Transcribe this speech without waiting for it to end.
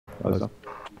Okay,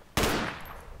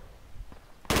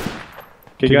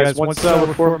 guys, once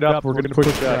we're formed up, we're gonna push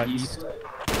east.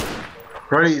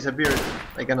 Right, he's a beard.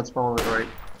 I cannot spawn with right.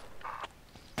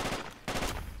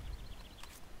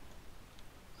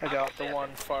 I got the one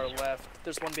far left.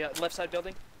 There's one behind left side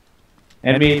building.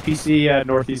 Enemy APC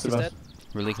northeast of us. Dead.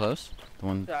 Really close? The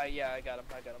one. Yeah, I got him.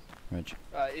 Reg.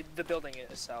 The building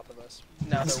is south of us.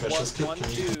 Now there was one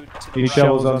dude to the These right.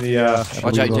 shovels on the.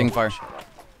 Watch out, you're taking fire.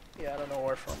 Yeah, I don't know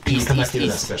where from. Please come back here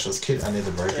with that specialist kit. I need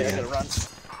the break Yeah, I again. gotta run.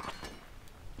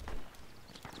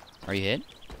 Are you hit?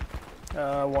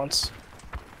 Once.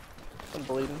 I'm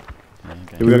bleeding.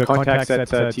 Okay. We got contacts at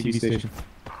TV station.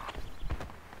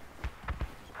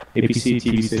 APC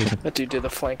TV station. That dude did the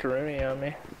flankeroonie on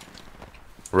me.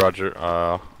 Roger,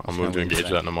 I'll move to engage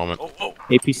that in a moment.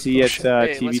 APC at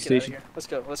Hey, TV station. Let's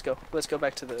go. Let's go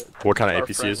back to the. What kind of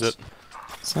APC is it?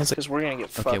 Sounds like because we're gonna get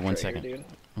fucked. Okay, one right second. Here, dude.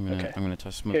 I'm gonna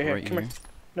toss smoke Here, right come here.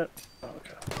 No. Oh,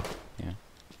 okay. Yeah.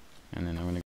 And then I'm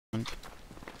gonna go.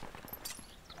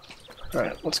 All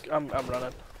right, let's. I'm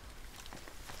running.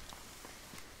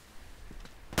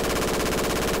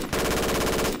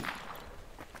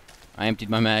 I emptied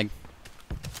my mag.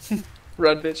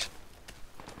 Run, bitch.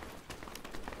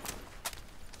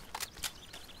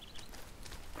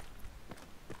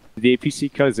 Did the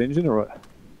APC cut his engine or what?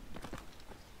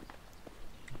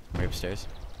 Right upstairs.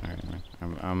 Alright,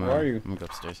 Where are you? I'm gonna go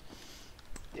upstairs.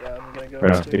 Yeah, I'm gonna go.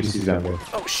 Right on, upstairs. APC's down there.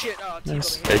 Oh shit! Oh,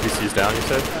 Nice. APC's down, you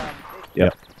said? Yeah.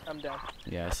 I'm down.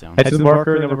 Yeah, I saw him. Head to the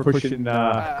marker and then we're pushing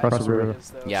across the river.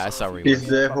 Yeah, I saw Reaper. Is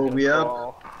the Hobie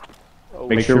up?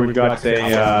 Make sure we've got a.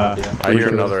 I hear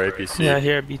another APC. Yeah,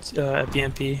 here at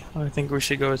BMP. I think we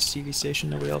should go to TV station.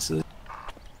 Nobody else is.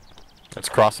 It's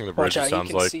crossing the bridge, Watch out, it sounds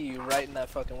he can like. see you right in that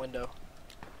fucking window.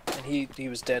 And he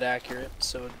was dead accurate,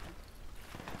 so...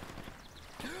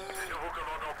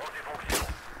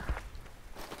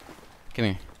 Come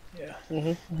here. Yeah.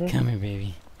 Come here,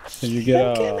 baby. Can you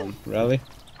get rally?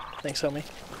 Thanks, homie.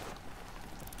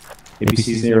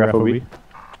 APC's near FOB.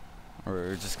 Or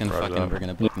we're just gonna Roger fucking, that. we're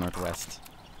gonna book northwest.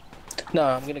 No,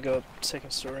 I'm gonna go up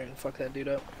second story and fuck that dude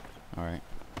up. Alright.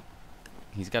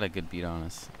 He's got a good beat on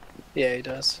us. Yeah, he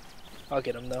does. I'll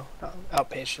get him though.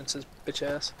 Outpatience his bitch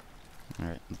ass.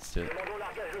 Alright, let's do it.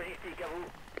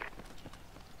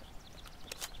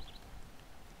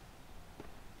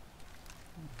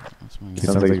 He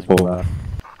sounds like he's full out.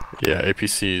 Yeah,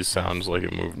 APC sounds like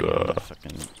it moved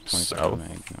fucking south.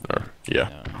 mag, Or,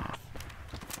 yeah.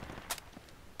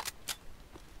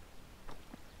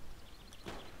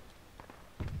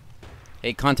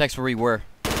 Hey, context where we were.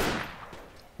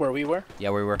 Where we were? Yeah,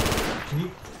 where we were.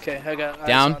 Okay, I got eyes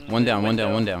Down, on one the down, one window.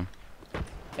 down, one down.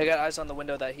 I got eyes on the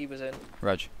window that he was in.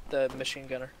 Rog. The machine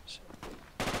gunner.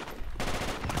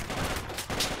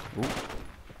 Ooh.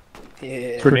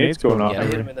 Yeah. Grenades going off. I Yeah.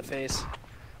 hit him in the face.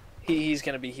 He's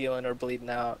gonna be healing or bleeding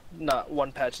out. Not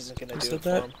one patch isn't gonna do it for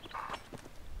him.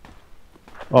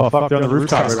 Oh, fuck, they're on the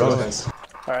rooftop right above us.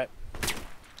 Alright.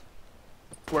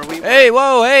 Where we Hey,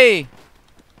 whoa, hey!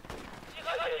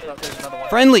 Oh, there's another one.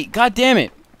 Friendly, god damn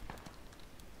it!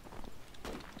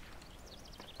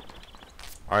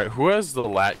 Alright, who has the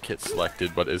lat kit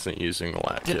selected but isn't using the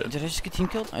lat kit? Did I just get team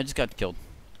killed? I just got killed.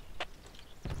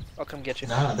 I'll come get you.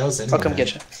 Nah, that was I'll come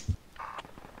get you.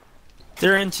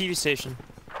 They're in TV station.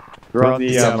 We're on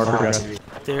the marker guys.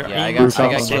 They're Yeah, I in got TV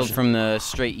killed station. from the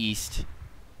straight east.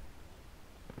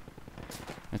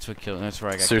 That's what killed. That's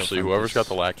where I got Seriously, killed from. whoever's got This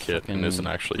the lat kit and fucking isn't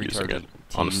actually using retarded it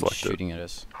on team selected. shooting at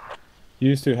us. You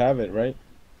used to have it, right?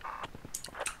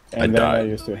 I And then I died.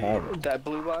 used to have it. That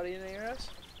blue body in your ass?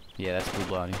 Yeah, that's blue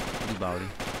body. Blue body.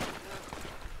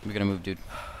 We're gonna move, dude.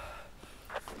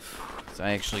 So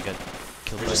I actually got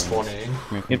killed. We're just by spawning in.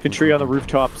 Come here, Infantry on the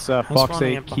rooftops, I'm Fox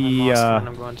spawning 8, up behind key, Moscow and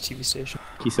I'm going to TV station.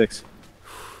 key 6.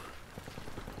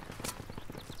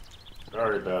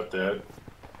 Sorry about that.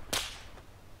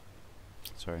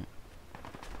 Sorry.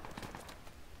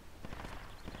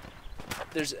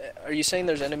 There's. Are you saying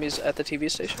there's enemies at the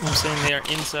TV station? I'm saying they are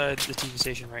inside the TV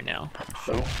station right now.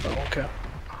 Oh, okay.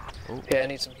 Yeah, I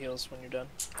need some heals when you're done.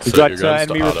 We So got you're going to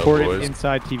enemy auto, reported boys.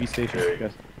 inside TV station.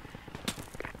 Guys.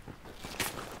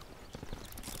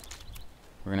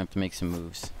 We're gonna have to make some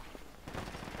moves. to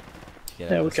get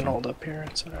out Yeah, of we this can one. hold up here.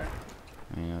 It's alright.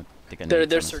 You know, they got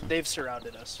nades on us. They've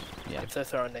surrounded us. Yeah. If they're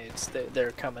throwing nades,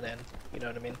 they're coming in. You know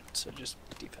what I mean? So just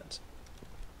defense.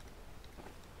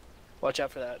 Watch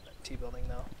out for that T building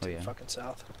though. Oh, To yeah. the fucking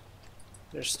south.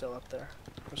 They're still up there.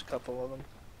 There's a couple of them.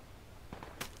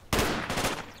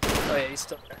 Oh yeah, he's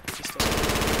still there. He's still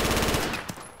there.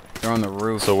 They're on the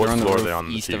roof. So what They're on the floor are roof they on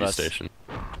the east of TV us. station?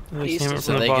 They East came is up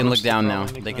So from the they bottom can look of the down tower now. and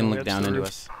They came can way look up down the into roof.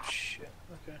 us. Shit.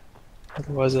 Okay.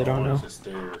 Otherwise, I don't know. Watch the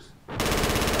stairs. Okay,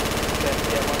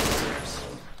 yeah, watch the stairs.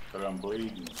 But I'm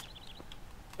bleeding.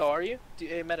 Oh, are you?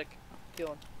 Hey, medic, heal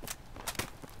him.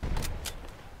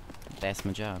 That's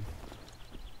my job.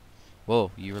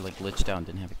 Whoa, you were like glitched out and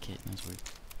didn't have a kit. That's weird.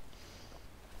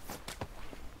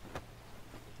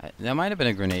 That might have been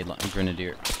a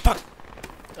grenadier. Fuck!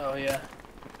 Oh yeah.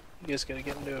 You guys gotta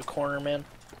get into a corner, man.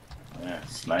 Yeah,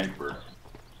 sniper.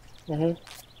 I'm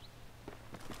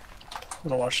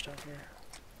gonna watch down here.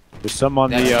 There's some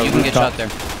on the You can get rooftop. shot there.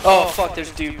 Oh fuck,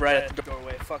 there's a dude right at the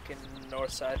doorway. Fucking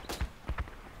north side.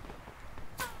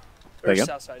 Or Again?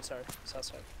 south side, sorry. South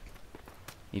side.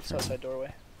 South South side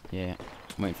doorway. Yeah,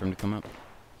 I'm waiting for him to come up.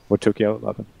 What took you out,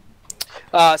 Lappin?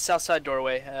 South side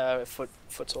doorway,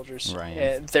 foot soldiers. Right.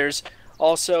 And there's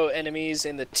also enemies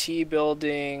in the T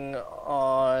building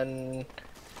on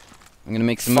I'm gonna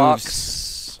make some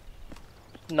moves. Fox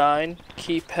 9,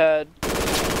 keypad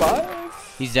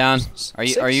 5? He's down. Are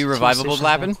you revivable, Station's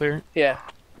Lappin? not clear. Yeah.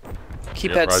 Yep,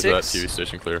 Keypad roger that. 6. TV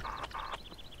station clear.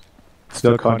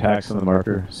 Still contacts on the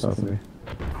marker, south of me.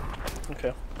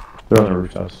 Okay. They're on the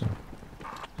rooftop still.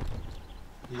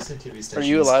 Houston TV Are station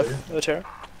you is alive, clear. Otero?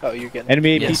 Oh, you're getting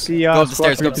Enemy Yes. APC, Go up the squad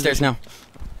stairs. Go up three the stairs now.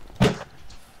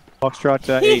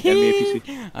 Foxtrot 8, enemy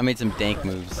APC. I made some dank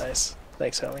moves. Nice.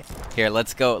 Thanks, homie. Here,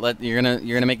 let's go. You're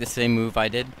gonna make the same move I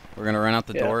did. We're gonna run out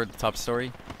the Yeah. door, the top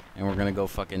story, and we're gonna go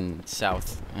fucking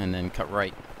south and then cut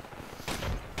right.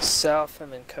 South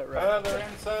and then cut right. They're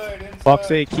inside. Fox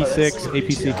 8, key Oh, 6, that's-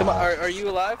 APC. Come on, are you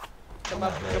alive? Come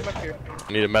up here.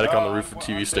 I need a medic on the roof of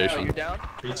TV Oh, you're station. down?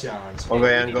 BTR on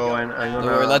Okay, I'm going. I'm Don't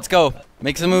gonna. worry, let's go.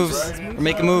 Make some moves. We're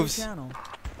making moves.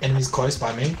 Enemies close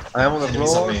by me. I am on the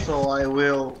Enemies on floor, me. so I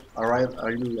will arrive.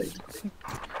 Are you late?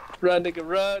 Run, nigga,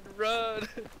 run!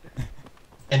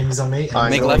 Enemies on me. I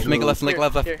Make know left, you- make left, make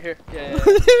left, left. Here. Yeah.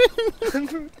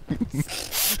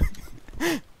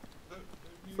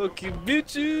 Fuck you,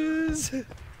 bitches!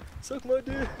 Suck my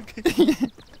dick.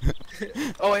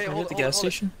 Oh, hey, Are you hold at the it, gas hold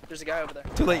it. station? There's a guy over there.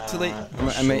 Too late, too late.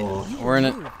 Sure. We're in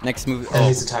a next move. Oh,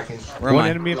 Enemies attacking. where am One I?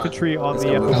 enemy infantry on the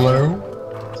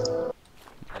Hello?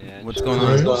 What's going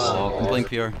on? I'm playing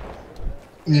PR.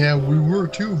 Yeah, we were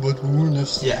too, but we weren't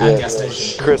this. Yeah, at gas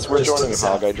station. Chris, we're Just to joining the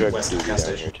Hog. I south, dragged west of TV gas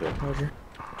down here station. too. Roger.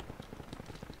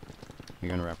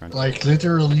 You're gonna wrap around. Like,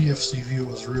 literally, FCV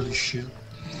was really shit.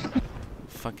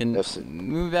 Fucking Yes.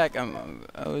 move back.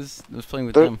 I was playing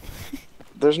with There- them.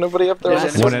 There's nobody up there.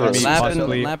 There's with One us. enemy, Lappin-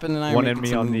 possibly. Lappin and I are One making enemy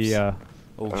some on moves. the.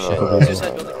 Oh Uh, shit.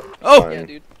 Suicide building. Oh! Yeah,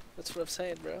 dude. That's what I'm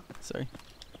saying, bro. Sorry.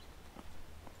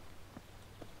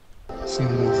 Seen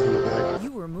the move from the back.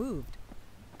 You were moved.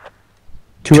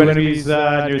 Two enemies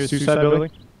near Suicide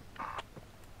Building.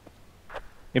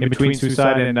 In between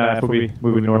Suicide and FOB,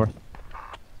 moving north.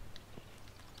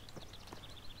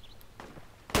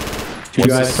 Two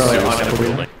guys probably on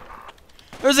FOB.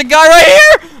 There's a guy right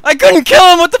here! I couldn't kill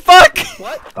him. What the fuck?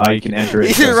 What? You can enter it.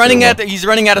 He's running at. He's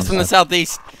running at us from the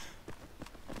southeast.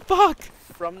 Fuck!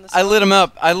 From the I lit him south?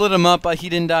 up. I lit him up, but he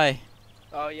didn't die.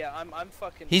 Oh yeah, I'm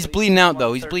fucking. He's bleeding bleeding out on though.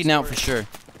 the He's third bleeding out for story. sure.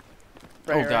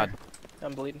 Right Oh here, god. right here.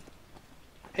 I'm bleeding.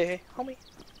 Hey, homie.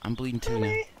 I'm bleeding too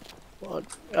now. Well,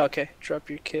 okay, drop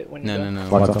your kit when No, you're no, done.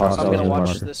 no. Watch the I'm hostiles gonna in watch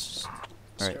marker. this.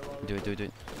 Alright, stairwell. do it, do it, do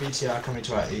it. BTR coming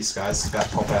to our east, guys. About to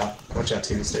pop out. Watch our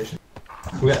TV station.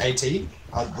 We got AT.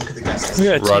 I'll look at the gas We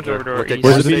station. got a Roger. tank over to our Look at east.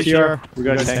 Where's the BTR? We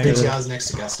got a tank. over there. BTR's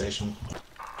next to gas station.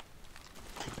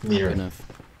 Near Good it. enough.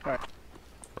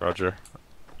 Roger.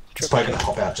 It's probably gonna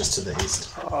pop out just to the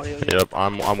east. Oh, yeah. Yep,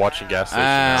 I'm watching gas station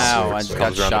Ow! now. I So just it got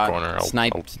comes around the shot. corner. I'll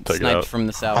Sniped. take it Sniped out. from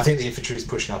the I south. think the infantry's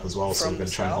pushing up as well, so From we're gonna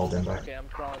the try and hold them south? back. Okay, I'm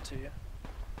crawling to you.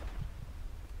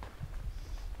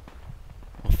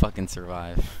 We'll fucking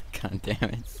survive. God damn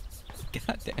it.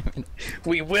 God damn it.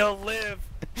 We will live.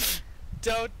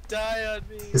 Don't die on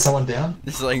me. Is someone down?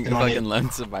 This is like Anyone fucking need-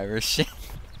 lone survivor shit.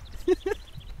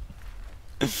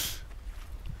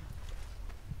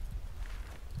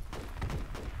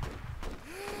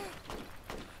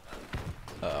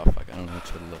 Oh fuck, I don't know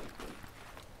which way to look.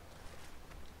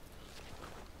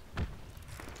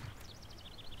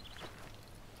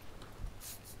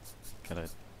 Got a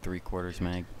 3/4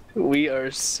 mag. We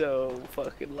are so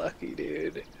fucking lucky,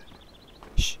 dude.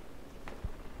 Shh.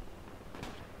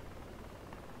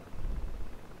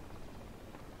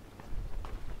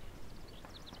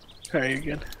 Alright,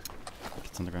 you're good.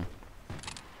 It's on the ground.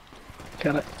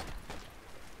 Got it.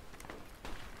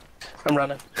 I'm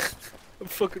running. I'm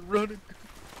fucking running.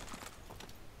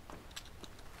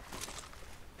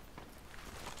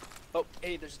 Oh,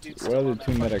 hey, there's a dude Where still are the on that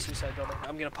two fucking medics? suicide building.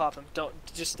 I'm gonna pop him. Don't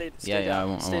just stay Yeah, yeah, I down.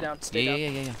 won't. I Stay won't. down. Stay yeah, down. yeah,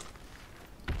 yeah, yeah.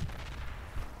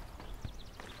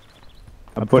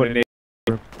 I'm putting it.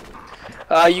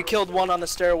 You killed one on the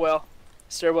stairwell.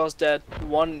 Stairwell's dead.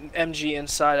 One MG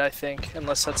inside, I think,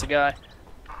 unless that's a guy.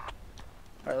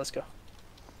 Alright, let's go.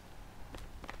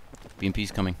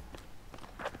 BMP's coming.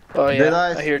 Oh yeah, Did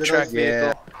I hear did track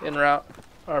yeah. vehicle en route.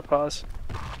 Our pause.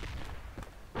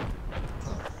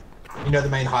 You know the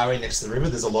main highway next to the river?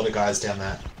 There's a lot of guys down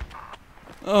there.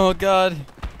 Oh god.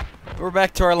 We're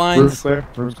back to our Room's lines. clear.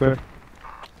 Room's clear.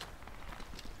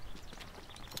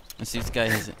 Let's see this guy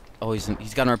has. Oh, he's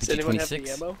got an Does RPG anyone have the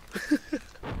 26. ammo?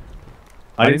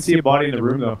 I didn't see a body in the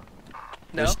room though.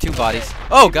 No? There's 2 bodies.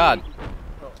 Oh god.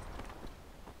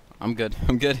 I'm good.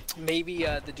 I'm good. Maybe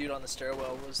the dude on the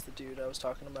stairwell was the dude I was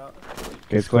talking about.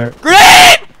 Okay, it's clear.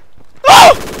 Grenade!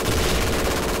 Oh!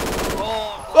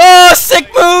 Oh, sick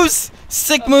moves!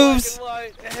 Sick moves!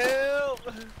 Help!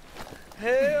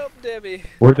 Help, Debbie!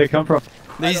 Where'd they come from?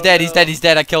 He's dead. He's dead. He's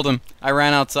dead. I killed him. I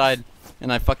ran outside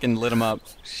and I fucking lit him up.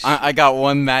 I got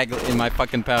 1 mag in my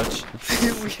fucking pouch.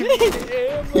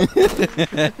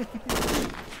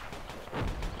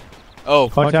 Oh,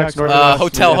 Contacts north.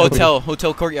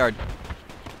 hotel courtyard.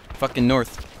 Fucking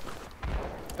north.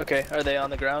 Okay, are they on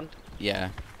the ground? Yeah.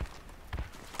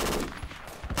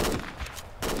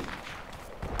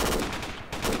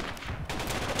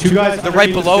 Two guys. They're right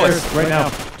underneath the below us. stairs right now.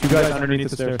 2 guys underneath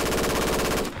the stairs.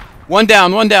 One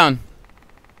down. One down.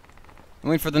 I'm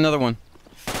waiting for the another one.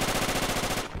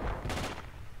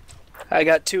 I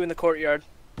got 2 in the courtyard.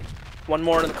 1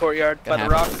 more in the courtyard by Gonna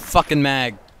the have rock. a fucking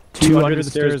mag. 2 under the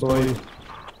stairs below you.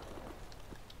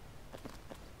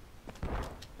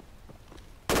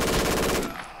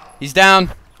 He's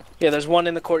down. Yeah, there's 1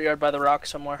 in the courtyard by the rock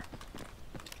somewhere.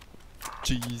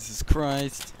 Jesus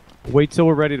Christ. Wait till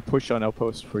we're ready to push on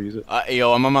outpost before you use it.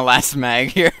 Yo, I'm on my last mag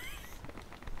here.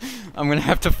 I'm gonna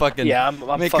have to fucking Yeah, I'm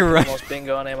make fucking a run. almost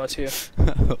bingo on ammo too.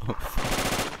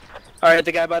 Alright,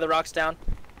 the guy by the rock's down.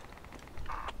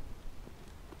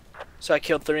 So I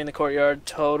killed 3 in the courtyard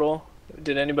total.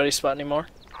 Did anybody spot any more?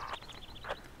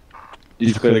 Did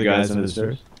you clear the guys under the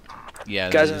stairs?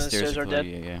 Yeah, Guys the on the stairs are clear,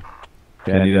 dead? Yeah.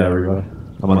 Okay, I need that revive.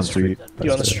 I'm on the street.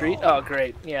 You on the street? Oh,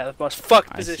 great. Yeah, the most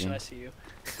fucked position I see you.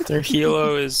 Their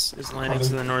helo is landing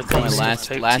to the northeast. My of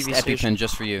the last TV EpiPen station.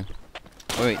 just for you.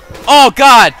 Wait. Oh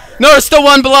god! No, there's still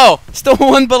 1 below. Still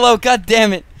 1 below. God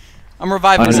damn it! I'm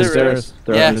reviving Under him. the stairs.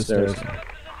 They're Yeah. under the stairs.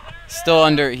 Still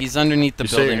under. He's underneath the You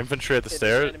say building. infantry at the Yeah, there's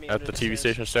stairs, enemy at under the the TV stairs.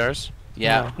 station stairs?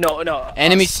 Yeah. No, no.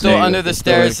 Enemy still Negative. under the It's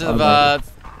still stairs like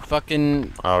of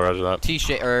fucking Oh, roger that.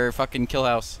 T-shape or fucking kill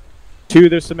house. 2,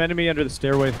 there's some enemy under the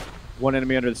stairway. 1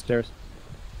 enemy under the stairs.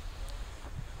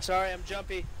 Sorry, I'm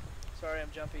jumpy. Sorry,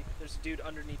 I'm jumpy. There's a dude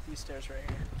underneath these stairs right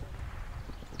here.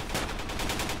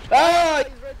 Ah!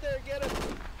 He's right there. Get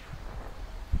him.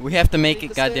 We have to make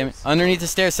it, Underneath the goddammit. stairs. Underneath the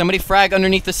stairs. Somebody frag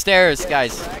underneath the stairs, Yeah,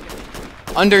 guys. he's fragging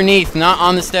me. Underneath, not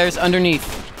on the stairs, underneath.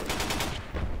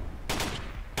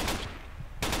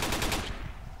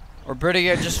 Or Britta,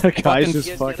 just The guy's fucking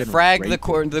just fucking frag the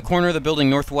raping. the corner of the building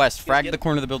northwest. Frag get the it?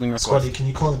 corner of the building northwest. Squaddy, can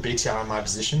you call the BTR in my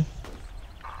position?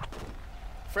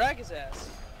 Frag his ass.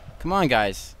 Come on,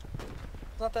 guys.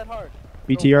 It's not that hard.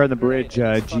 BTR on the Grenade, bridge,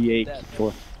 it's fucking G8. dead.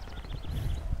 4.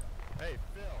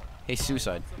 Hey,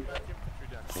 suicide.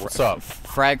 What's up?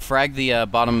 Frag the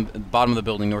bottom of the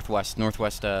building northwest,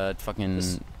 fucking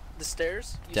The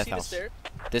stairs? You Death see house. the stairs?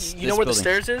 this. You this know where building.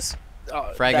 the stairs is?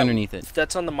 Frag underneath it.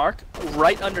 That's on the mark.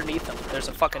 Right underneath them, there's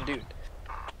a fucking dude.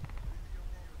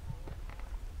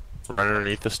 Right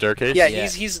underneath the staircase? Yeah, Yeah.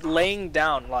 he's laying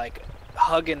down, like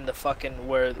hugging the fucking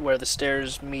where the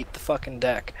stairs meet the fucking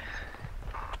deck.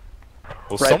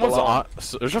 Well, Right someone's below. on.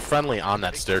 There's a friendly on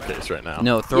that staircase right now.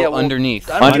 No, throw Yeah, well, underneath.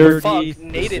 I don't give a Underneath fuck. the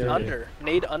Nade it stairs. under.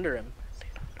 Nade under him.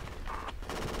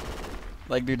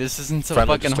 Like, dude, this isn't so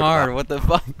Friendly fucking just took it hard. back. What the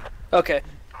fuck? Okay.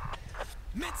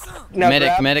 Now Medic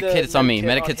grab the kit's on me. medikit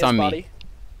Medic kit's his on me. body.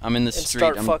 I'm in the And street.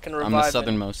 start I'm fucking the reviving.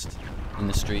 southernmost in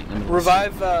the street. in the middle of the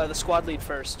Revive the squad lead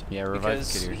first. Yeah, revive the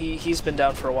because kid here. he's been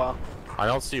down for a while. I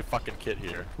don't see a fucking kit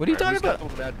here. What are you Alright, talking who's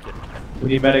got the med kit? We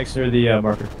need medics or the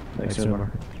marker. Medics or the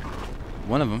marker. street.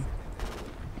 One of them.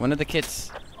 One of the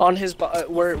kits. On his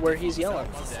where he's yelling.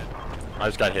 I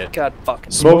just got hit. God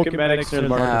fucking. Smoke and medics or the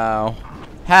marker. How?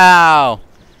 How?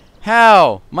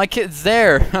 How? My kid's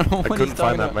there. I don't know I what couldn't he's find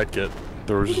talking that about. med kit.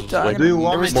 There was just talking like Do you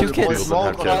want There me was to two put kids.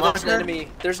 smoke on Yeah, the There's an marker? enemy.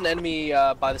 There's an enemy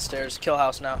by the stairs. Kill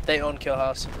house now. They own kill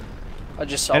house. I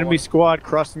just saw Enemy one. squad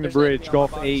crossing the There's an enemy bridge. on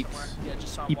Golf the body 8. somewhere. Yeah,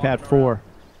 just saw him Keypad walking 4. around.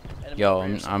 Enemy Yo, over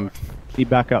here I'm somewhere. Need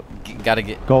backup. gotta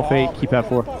get Golf 8. Keypad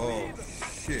 4.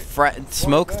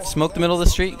 smoke the middle of the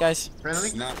street, guys.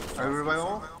 Friendly? Are you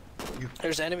revival?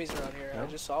 There's enemies around here. I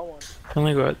just saw one. I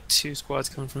only got 2 squads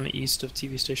coming from the east of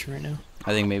TV station right now.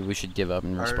 I think maybe we should give up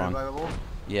and Are you respawn. revivable?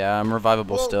 Yeah, I'm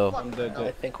revivable still.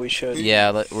 I think we should.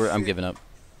 Yeah, I'm giving up.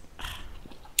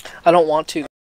 I don't want to.